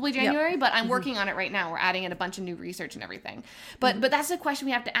 Probably January, but I'm working on it right now. We're adding in a bunch of new research and everything. But that's the question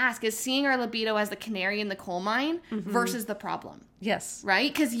we have to ask, is seeing our libido as the canary in the coal mine versus the problem. Yes.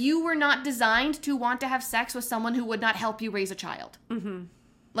 Right? Because you were not designed to want to have sex with someone who would not help you raise a child.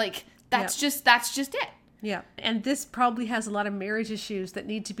 That's just it. Yeah, and this probably has a lot of marriage issues that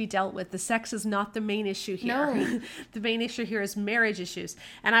need to be dealt with. The sex is not the main issue here. No. The main issue here is marriage issues.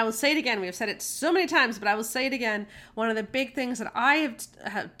 And I will say it again. We have said it so many times, but I will say it again. One of the big things that I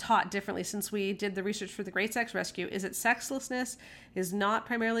have taught differently since we did the research for the Great Sex Rescue is that sexlessness is not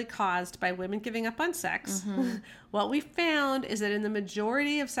primarily caused by women giving up on sex. What we found is that in the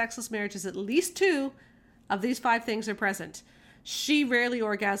majority of sexless marriages, at least 2 of these 5 things are present. She rarely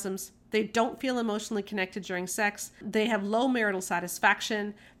orgasms. They don't feel emotionally connected during sex. They have low marital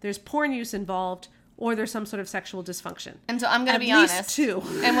satisfaction. There's porn use involved, or there's some sort of sexual dysfunction. And so I'm going to be honest. At least 2.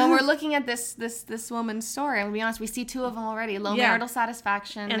 And when we're looking at this woman's story, I'm going to be honest, we see 2 of them already. Low marital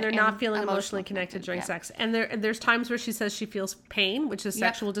satisfaction. And they're not feeling emotionally connected during sex. And there's times where she says she feels pain, which is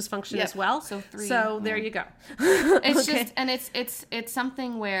sexual dysfunction as well. So 3. So there you go. It's just, and it's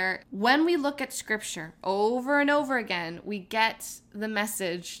something where when we look at scripture over and over again, we get the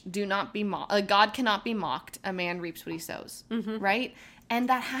message, do not be mocked. God cannot be mocked. A man reaps what he sows. Right? And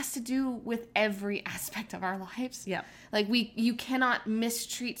that has to do with every aspect of our lives. Yeah. You cannot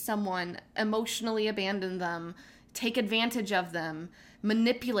mistreat someone, emotionally abandon them, take advantage of them,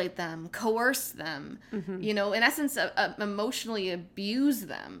 manipulate them, coerce them, in essence, emotionally abuse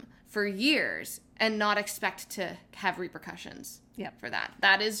them for years and not expect to have repercussions for that.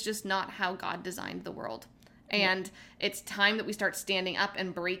 That is just not how God designed the world. And it's time that we start standing up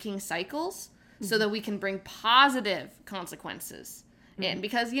and breaking cycles so that we can bring positive consequences in.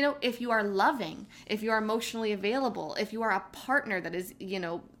 Because, if you are loving, if you are emotionally available, if you are a partner that is,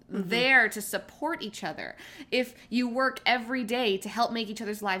 there to support each other, if you work every day to help make each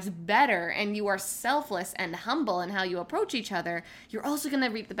other's lives better, and you are selfless and humble in how you approach each other, you're also going to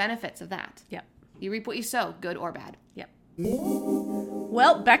reap the benefits of that. Yep. You reap what you sow, good or bad. Yep.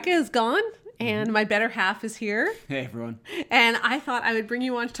 Well, Becca is gone. And my better half is here. Hey, everyone. And I thought I would bring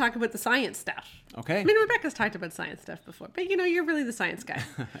you on to talk about the science stuff. Okay. I mean, Rebecca's talked about science stuff before, but you're really the science guy.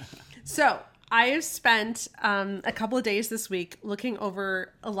 So I have spent a couple of days this week looking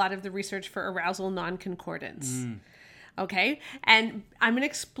over a lot of the research for arousal non-concordance. Okay. And I'm going to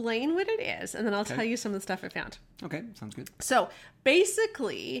explain what it is, and then I'll tell you some of the stuff I found. Okay. Sounds good. So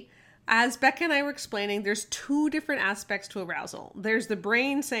basically, as Becca and I were explaining, there's 2 different aspects to arousal. There's the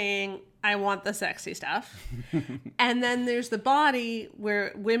brain saying, I want the sexy stuff. And then there's the body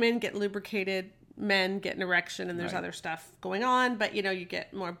where women get lubricated, men get an erection, and there's other stuff going on. But, you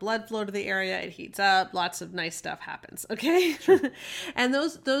get more blood flow to the area. It heats up. Lots of nice stuff happens. Okay? Sure. And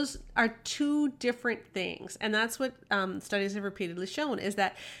those are 2 different things. And that's what studies have repeatedly shown, is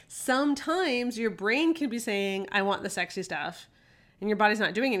that sometimes your brain can be saying, I want the sexy stuff, and your body's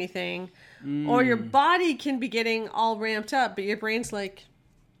not doing anything. Or your body can be getting all ramped up, but your brain's like,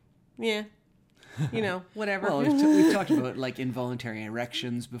 yeah, whatever. Well, we've talked about involuntary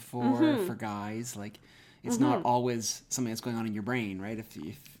erections before for guys. It's not always something that's going on in your brain, right? If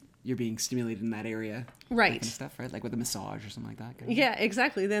you're being stimulated in that area. Right. That kind of stuff, right? Like with a massage or something like that. Kind of. Yeah,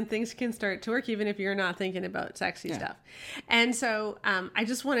 exactly. Then things can start to work even if you're not thinking about sexy stuff. And so I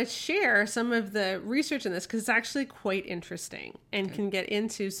just want to share some of the research in this because it's actually quite interesting and can get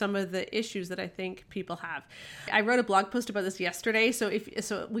into some of the issues that I think people have. I wrote a blog post about this yesterday, so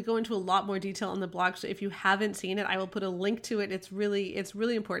we go into a lot more detail on the blog. So if you haven't seen it, I will put a link to it. It's really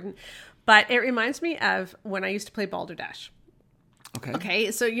important. But it reminds me of when I used to play Balderdash.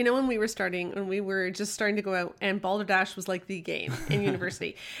 Okay. So, when we were just starting to go out, and Balderdash was like the game in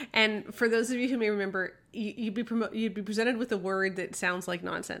university. And for those of you who may remember, you'd be presented with a word that sounds like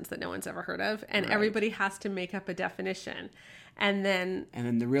nonsense that no one's ever heard of. And everybody has to make up a definition. And then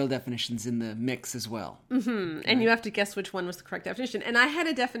the real definition's in the mix as well. Mm-hmm. Right. And you have to guess which one was the correct definition. And I had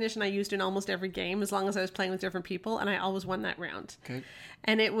a definition I used in almost every game as long as I was playing with different people. And I always won that round. Okay.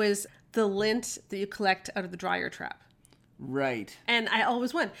 And it was the lint that you collect out of the dryer trap. Right. And I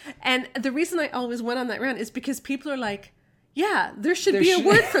always won. And the reason I always won on that round is because people are like, yeah, there should be a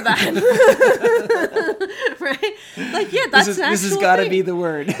word for that. Right? Like, yeah, that's an actual This has got to be the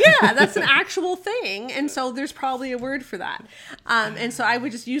word. Yeah, that's an actual thing. And so there's probably a word for that. And so I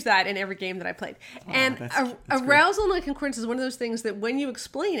would just use that in every game that I played. And that's arousal non-concordance is one of those things that when you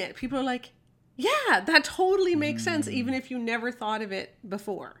explain it, people are like, yeah, that totally makes sense, even if you never thought of it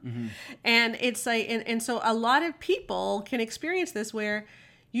before. Mm-hmm. And it's like, and so a lot of people can experience this where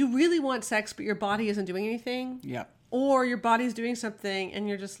you really want sex, but your body isn't doing anything. Yeah. Or your body's doing something and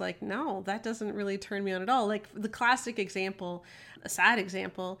you're just like, no, that doesn't really turn me on at all. Like the classic example, a sad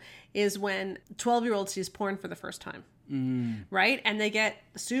example, is when 12-year-old sees porn for the first time. Right? And they get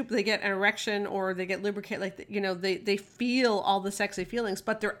they get an erection, or they get lubricate, like, they feel all the sexy feelings,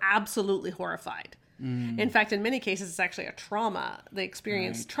 but they're absolutely horrified. In fact, in many cases, it's actually a trauma. They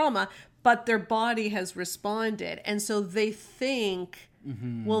experience trauma, but their body has responded. And so they think,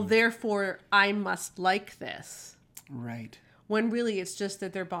 well, therefore, I must like this. Right. When really it's just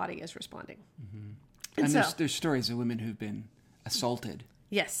that their body is responding. And there's stories of women who've been assaulted.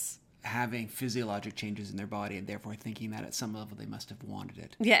 Yes. Having physiologic changes in their body, and therefore thinking that at some level they must have wanted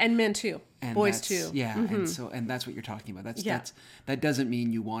it. Yeah, and men too. And boys too. Yeah, and that's what you're talking about. That doesn't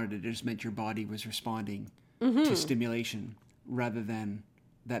mean you wanted it. It just meant your body was responding to stimulation, rather than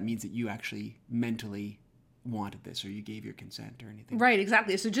that means that you actually mentally wanted this, or you gave your consent or anything. Right,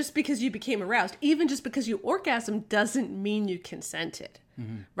 exactly. So just because you became aroused, even just because you orgasm, doesn't mean you consented.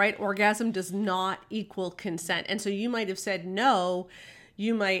 Right? Orgasm does not equal consent. And so you might have said no.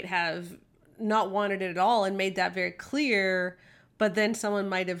 You might have not wanted it at all and made that very clear, but then someone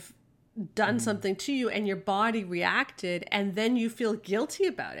might have done something to you and your body reacted, and then you feel guilty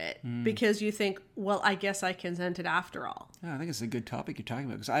about it because you think, well, I guess I consented after all. Yeah, I think it's a good topic you're talking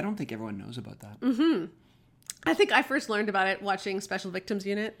about, because I don't think everyone knows about that. I think I first learned about it watching Special Victims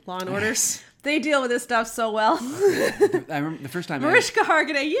Unit, Law and Order. Yes. They deal with this stuff so well. I remember the first time Mariska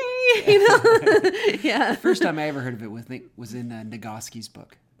Hargitay, yay! Yeah. The first time I ever heard of it was in Nagoski's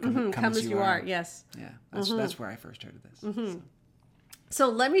book, Come As You Are. Yes. Yeah, that's where I first heard of this. So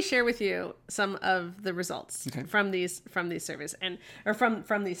let me share with you some of the results from these surveys or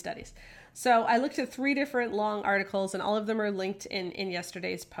from these studies. So I looked at 3 different long articles, and all of them are linked in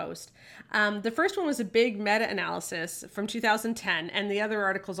yesterday's post. The first one was a big meta-analysis from 2010, and the other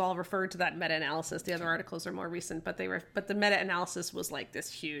articles all referred to that meta-analysis. The other articles are more recent, but the meta-analysis was like this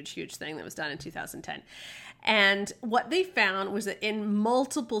huge thing that was done in 2010. And what they found was that in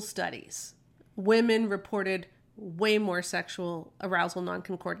multiple studies, women reported way more sexual arousal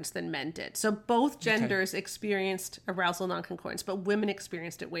non-concordance than men did. So both genders experienced arousal non-concordance, but women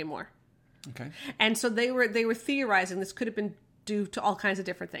experienced it way more. Okay. And so they were theorizing this could have been due to all kinds of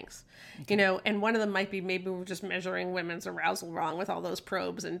different things, and one of them might be maybe we're just measuring women's arousal wrong with all those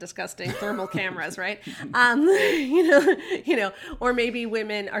probes and disgusting thermal cameras, right? Or maybe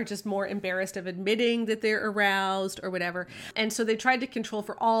women are just more embarrassed of admitting that they're aroused or whatever. And so they tried to control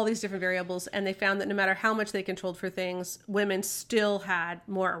for all these different variables, and they found that no matter how much they controlled for things, women still had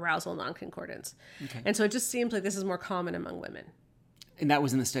more arousal non-concordance. Okay. And so it just seems like this is more common among women. And that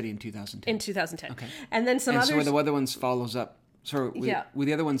was in the study in 2010? In 2010. Okay. And then some others... So were the other ones follows up... So were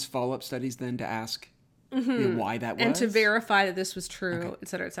the other ones follow-up studies then to ask why that was? And to verify that this was true, et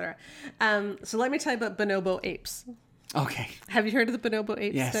cetera, et cetera. So let me tell you about bonobo apes. Okay. Have you heard of the bonobo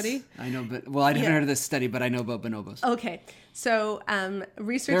ape study? I know, but... Well, I haven't heard of this study, but I know about bonobos. Okay. So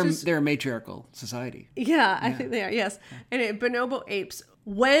researchers... They're a matriarchal society. Yeah, I think they are, yes. And bonobo apes,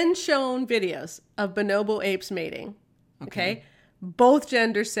 when shown videos of bonobo apes mating, okay, both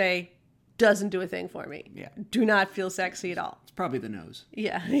genders say, doesn't do a thing for me. Yeah. Do not feel sexy at all. It's probably the nose.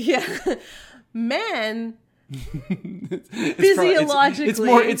 Yeah. Men Physiologically.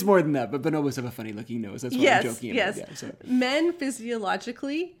 It's more than that, but bonobos have a funny looking nose. That's what I'm joking about. Yeah, so. Men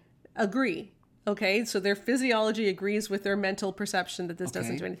physiologically agree. Okay, so their physiology agrees with their mental perception that this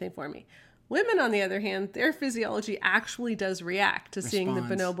doesn't do anything for me. Women, on the other hand, their physiology actually does react to seeing the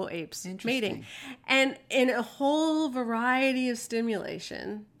bonobo apes mating. And in a whole variety of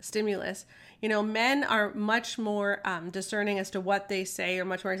stimulus, men are much more discerning as to what they say, or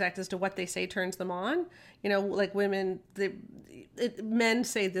much more exact as to what they say turns them on. Like women, men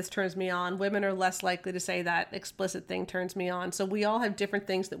say this turns me on. Women are less likely to say that explicit thing turns me on. So we all have different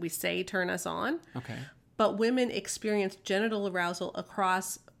things that we say turn us on. Okay. But women experience genital arousal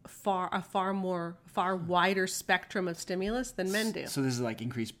across a far wider spectrum of stimulus than men do. So this is like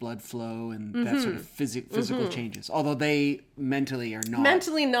increased blood flow and that sort of physical changes. Although they mentally are not.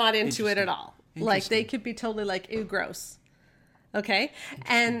 Mentally not into it at all. Like they could be totally like, ew, gross. Okay?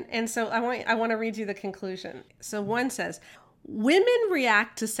 And so I want to read you the conclusion. So one says, women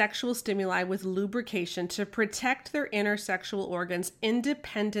react to sexual stimuli with lubrication to protect their inner sexual organs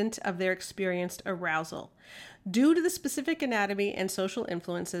independent of their experienced arousal. Due to the specific anatomy and social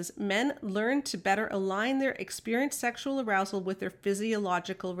influences, men learn to better align their experienced sexual arousal with their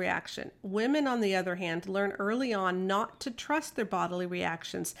physiological reaction. Women, on the other hand, learn early on not to trust their bodily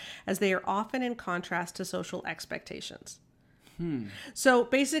reactions, as they are often in contrast to social expectations. So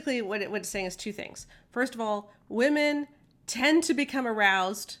basically what it's saying is two things. First of all, women tend to become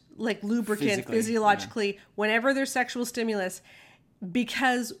aroused, like lubricant, physiologically, whenever there's sexual stimulus,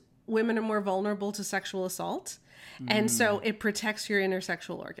 because women are more vulnerable to sexual assault. And so it protects your inner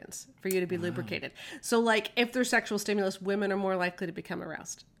sexual organs for you to be lubricated. So like if there's sexual stimulus, women are more likely to become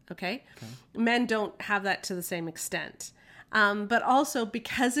aroused. Okay? Men don't have that to the same extent. But also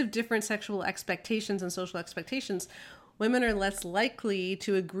because of different sexual expectations and social expectations, women are less likely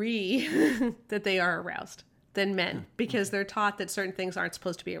to agree that they are aroused than men because they're taught that certain things aren't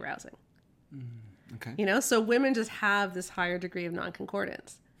supposed to be arousing. Okay. So women just have this higher degree of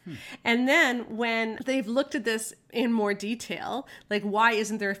non-concordance. And then when they've looked at this in more detail, like why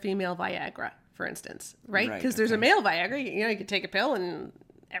isn't there a female Viagra, for instance, right? Because there's a male Viagra, you can take a pill and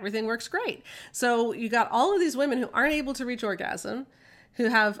everything works great. So you got all of these women who aren't able to reach orgasm, who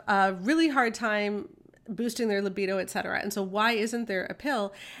have a really hard time boosting their libido, etc. And so why isn't there a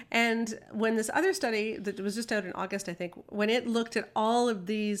pill? And when this other study that was just out in August, I think, when it looked at all of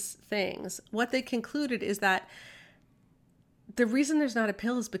these things, what they concluded is that the reason there's not a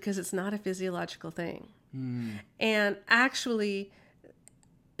pill is because it's not a physiological thing. And actually,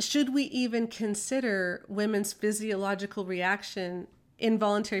 should we even consider women's physiological reaction,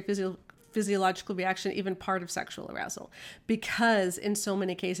 involuntary physiological reaction, even part of sexual arousal? Because in so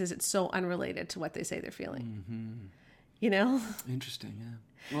many cases, it's so unrelated to what they say they're feeling. Interesting,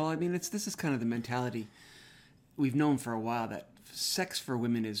 yeah. Well, I mean, this is kind of the mentality we've known for a while, that sex for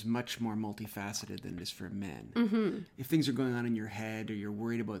women is much more multifaceted than it is for men. If things are going on in your head or you're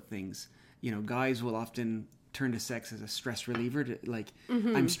worried about things, guys will often turn to sex as a stress reliever to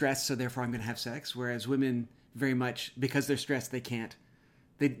I'm stressed, so therefore I'm going to have sex. Whereas women very much, because they're stressed,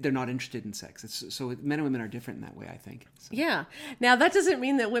 they're not interested in sex. So men and women are different in that way, I think. So. Yeah. Now that doesn't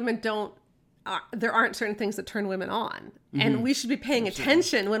mean that women there aren't certain things that turn women on. And we should be paying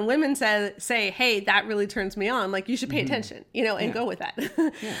attention when women say, hey, that really turns me on. Like you should pay attention, and go with that.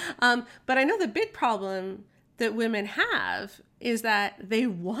 But I know the big problem that women have is that they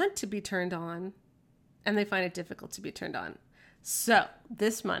want to be turned on and they find it difficult to be turned on. So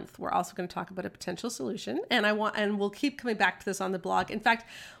this month, we're also going to talk about a potential solution, and we'll keep coming back to this on the blog. In fact,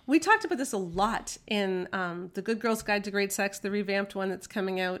 we talked about this a lot in the Good Girl's Guide to Great Sex, the revamped one that's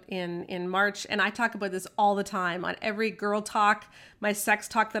coming out in March. And I talk about this all the time on every girl talk, my sex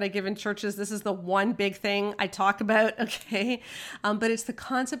talk that I give in churches. This is the one big thing I talk about, okay? But it's the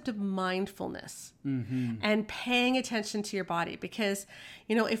concept of mindfulness and paying attention to your body. Because,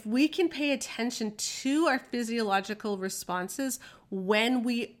 if we can pay attention to our physiological responses when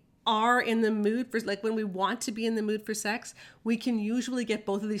we are in the mood for, when we want to be in the mood for sex, we can usually get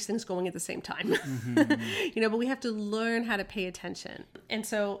both of these things going at the same time. But we have to learn how to pay attention. And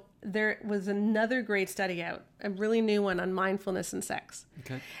so there was another great study out, a really new one on mindfulness and sex.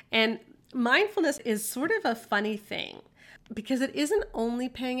 Okay. And mindfulness is sort of a funny thing because it isn't only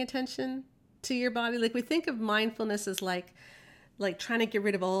paying attention to your body. Like we think of mindfulness as like trying to get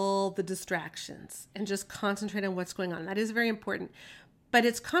rid of all the distractions and just concentrate on what's going on. That is very important. But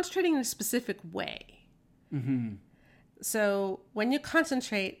it's concentrating in a specific way. So when you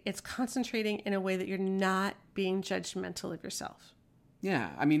concentrate, it's concentrating in a way that you're not being judgmental of yourself.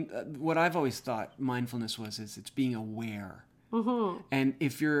 Yeah. I mean, what I've always thought mindfulness is it's being aware And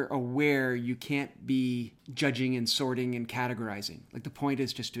if you're aware, you can't be judging and sorting and categorizing. Like the point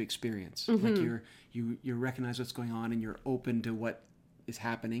is just to experience. Like you recognize what's going on and you're open to what is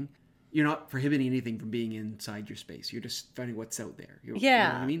happening. You're not prohibiting anything from being inside your space. You're just finding what's out there. You know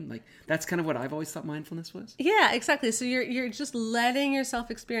what I mean? Like that's kind of what I've always thought mindfulness was. Yeah, exactly. So you're just letting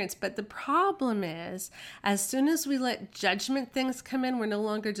yourself experience. But the problem is, as soon as we let judgment things come in, we're no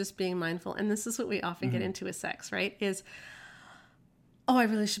longer just being mindful. And this is what we often get into with sex, right? Is, oh, I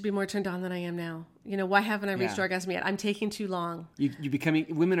really should be more turned on than I am now. You know, why haven't I reached orgasm yet? I'm taking too long.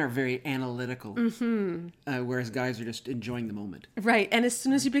 Women are very analytical, whereas guys are just enjoying the moment. Right. And as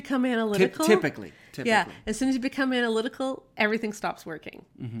soon as you become analytical. Typically. Yeah. As soon as you become analytical, everything stops working.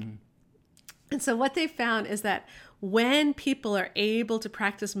 And so what they found is that when people are able to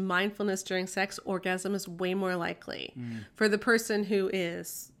practice mindfulness during sex, orgasm is way more likely for the person who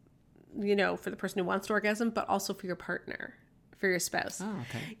is, you know, for the person who wants to orgasm, but also for your partner. For your spouse. Oh,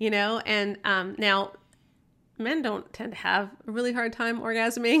 okay. You know, and now men don't tend to have a really hard time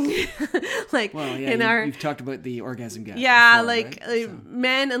orgasming. Like you've talked about the orgasm gap. Yeah, before,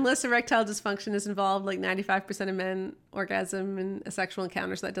 men, unless erectile dysfunction is involved, like 95% of men orgasm in a sexual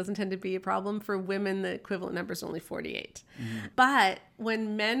encounter, so that doesn't tend to be a problem. For women, the equivalent number is only 48. But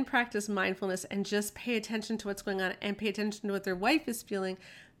when men practice mindfulness and just pay attention to what's going on and pay attention to what their wife is feeling,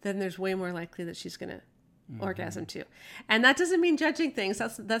 then there's way more likely that she's going to orgasm too. And that doesn't mean judging things.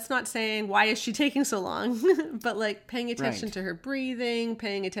 That's not saying why is she taking so long, but like paying attention to her breathing,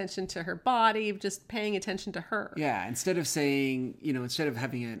 paying attention to her body, just paying attention to her. Yeah. Instead of saying, you know, instead of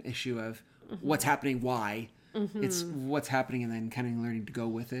having an issue of what's happening, why, it's what's happening and then kind of learning to go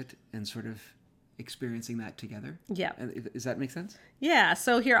with it and sort of experiencing that together. Yeah. Does that make sense? Yeah.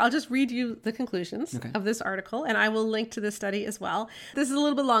 So here, I'll just read you the conclusions of this article, and I will link to this study as well. This is a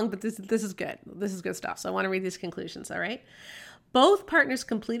little bit long, but this is good. This is good stuff. So I want to read these conclusions. All right. Both partners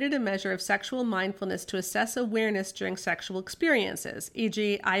completed a measure of sexual mindfulness to assess awareness during sexual experiences,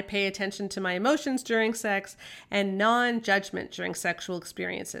 e.g., I pay attention to my emotions during sex, and non-judgment during sexual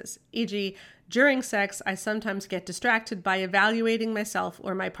experiences, e.g., during sex, I sometimes get distracted by evaluating myself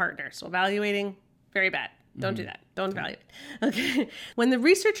or my partner. So evaluating, very bad. Don't do that. Don't evaluate. Okay. When the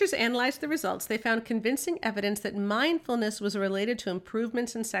researchers analyzed the results, they found convincing evidence that mindfulness was related to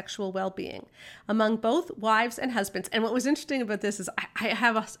improvements in sexual well-being among both wives and husbands. And what was interesting about this is I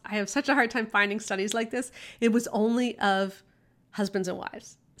have such a hard time finding studies like this. It was only of husbands and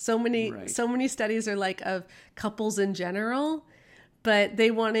wives. So many studies are like of couples in general, but they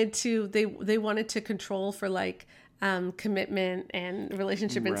wanted to they wanted to control for like commitment and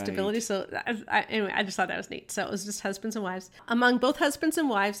relationship instability. So anyway, I just thought that was neat. So it was just husbands and wives. Among both husbands and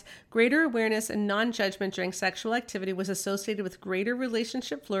wives, greater awareness and non-judgment during sexual activity was associated with greater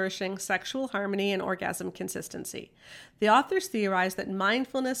relationship flourishing, sexual harmony, and orgasm consistency. The authors theorized that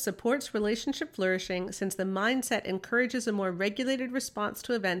mindfulness supports relationship flourishing since the mindset encourages a more regulated response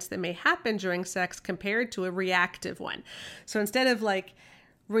to events that may happen during sex compared to a reactive one. So instead of like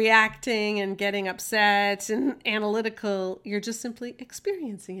reacting and getting upset and analytical, you're just simply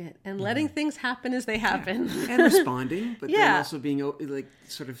experiencing it and letting things happen as they happen. And responding, but then also being like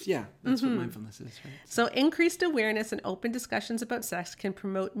sort of, that's what mindfulness is, right? So increased awareness and open discussions about sex can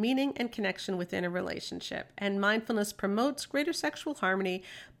promote meaning and connection within a relationship. And mindfulness promotes greater sexual harmony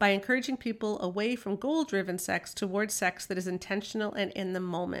by encouraging people away from goal-driven sex towards sex that is intentional and in the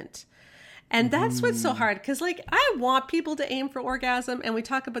moment. And that's what's so hard, because like I want people to aim for orgasm, and we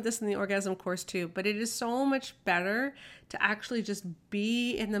talk about this in the orgasm course too, but it is so much better to actually just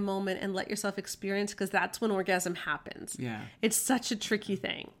be in the moment and let yourself experience, because that's when orgasm happens. Yeah. It's such a tricky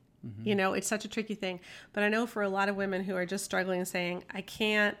thing. You know, it's such a tricky thing. But I know for a lot of women who are just struggling and saying, I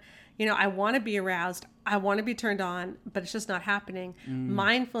can't, you know, I want to be aroused, I want to be turned on, but it's just not happening.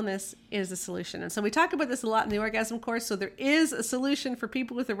 Mindfulness is the solution. And so we talk about this a lot in the orgasm course. So there is a solution for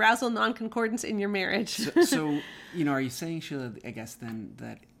people with arousal non-concordance in your marriage. So, you know, are you saying, Sheila, I guess then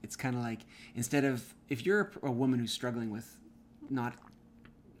that it's kind of like, instead of, if you're a woman who's struggling with not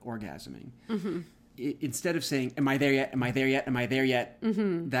orgasming, instead of saying, am I there yet? Am I there yet? Am I there yet?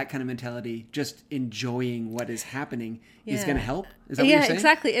 That kind of mentality, just enjoying what is happening is going to help. Is that what you're saying?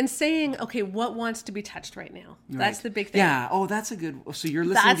 Exactly. And saying, okay, what wants to be touched right now? Right. That's the big thing. Yeah. Oh, that's a good, so you're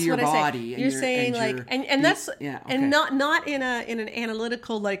listening to your body. You're saying like, and that's, and not in an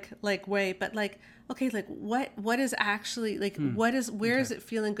analytical like way, but like, okay, like what is actually like, where is it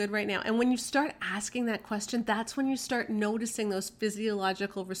feeling good right now? And when you start asking that question, that's when you start noticing those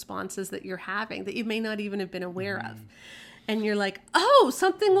physiological responses that you're having that you may not even have been aware of. And you're like, oh,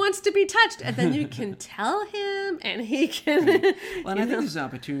 something wants to be touched. And then you can tell him and he can. Well, and I think there's an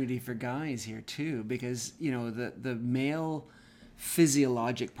opportunity for guys here too, because, you know, the male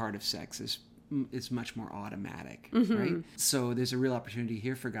physiologic part of sex is much more automatic, right? So there's a real opportunity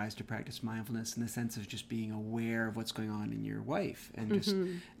here for guys to practice mindfulness in the sense of just being aware of what's going on in your wife and just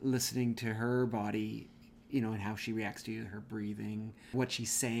listening to her body, and how she reacts to you, her breathing, what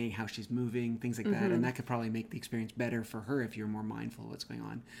she's saying, how she's moving, things like that. And that could probably make the experience better for her if you're more mindful of what's going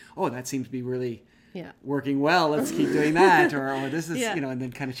on. Oh, that seems to be really working well. Let's keep doing that. Or this is, and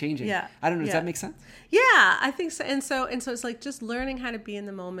then kind of changing. Yeah. I don't know. Does that make sense? Yeah, I think so. And so it's like just learning how to be in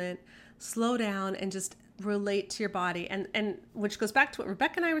the moment, slow down, and just relate to your body. And which goes back to what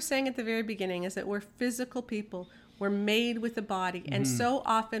Rebecca and I were saying at the very beginning, is that we're physical people. We're made with a body. And so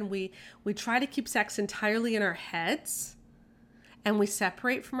often we try to keep sex entirely in our heads, and we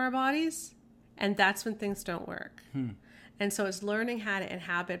separate from our bodies. And that's when things don't work. And so it's learning how to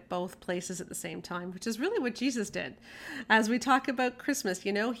inhabit both places at the same time, which is really what Jesus did. As we talk about Christmas,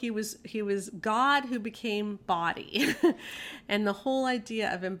 he was God who became body. And the whole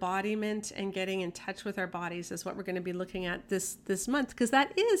idea of embodiment and getting in touch with our bodies is what we're going to be looking at this month, because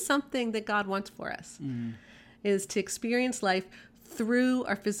that is something that God wants for us, is to experience life through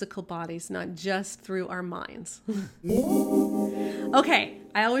our physical bodies, not just through our minds. Okay,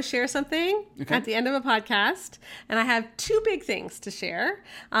 I always share something at the end of a podcast, and I have two big things to share.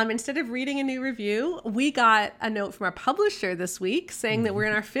 Instead of reading a new review, we got a note from our publisher this week saying that we're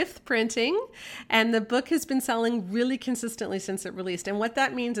in our 5th printing, and the book has been selling really consistently since it released. And what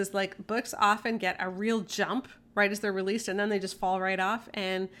that means is, like, books often get a real jump right as they're released, and then they just fall right off.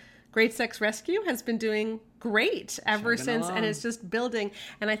 And Great Sex Rescue has been doing great ever since, and it's just building.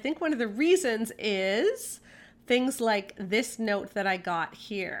 And I think one of the reasons is things like this note that I got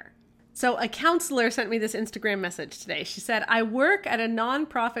here. So a counselor sent me this Instagram message today. She said, I work at a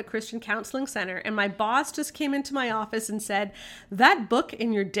nonprofit Christian counseling center, and my boss just came into my office and said, that book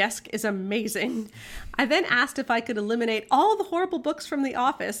in your desk is amazing. I then asked if I could eliminate all the horrible books from the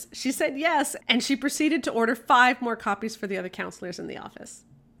office. She said yes, and she proceeded to order 5 more copies for the other counselors in the office.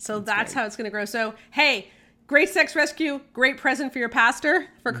 So that's how it's going to grow. So, hey, Great Sex Rescue, great present for your pastor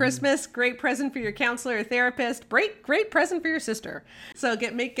for Christmas, great present for your counselor or therapist, great present for your sister. So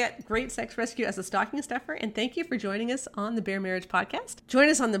get Great Sex Rescue as a stocking stuffer. And thank you for joining us on the Bare Marriage Podcast. Join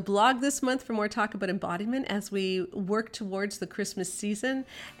us on the blog this month for more talk about embodiment as we work towards the Christmas season.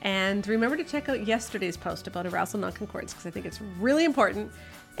 And remember to check out yesterday's post about arousal non-concordance, because I think it's really important.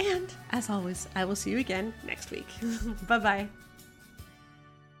 And as always, I will see you again next week. Bye-bye.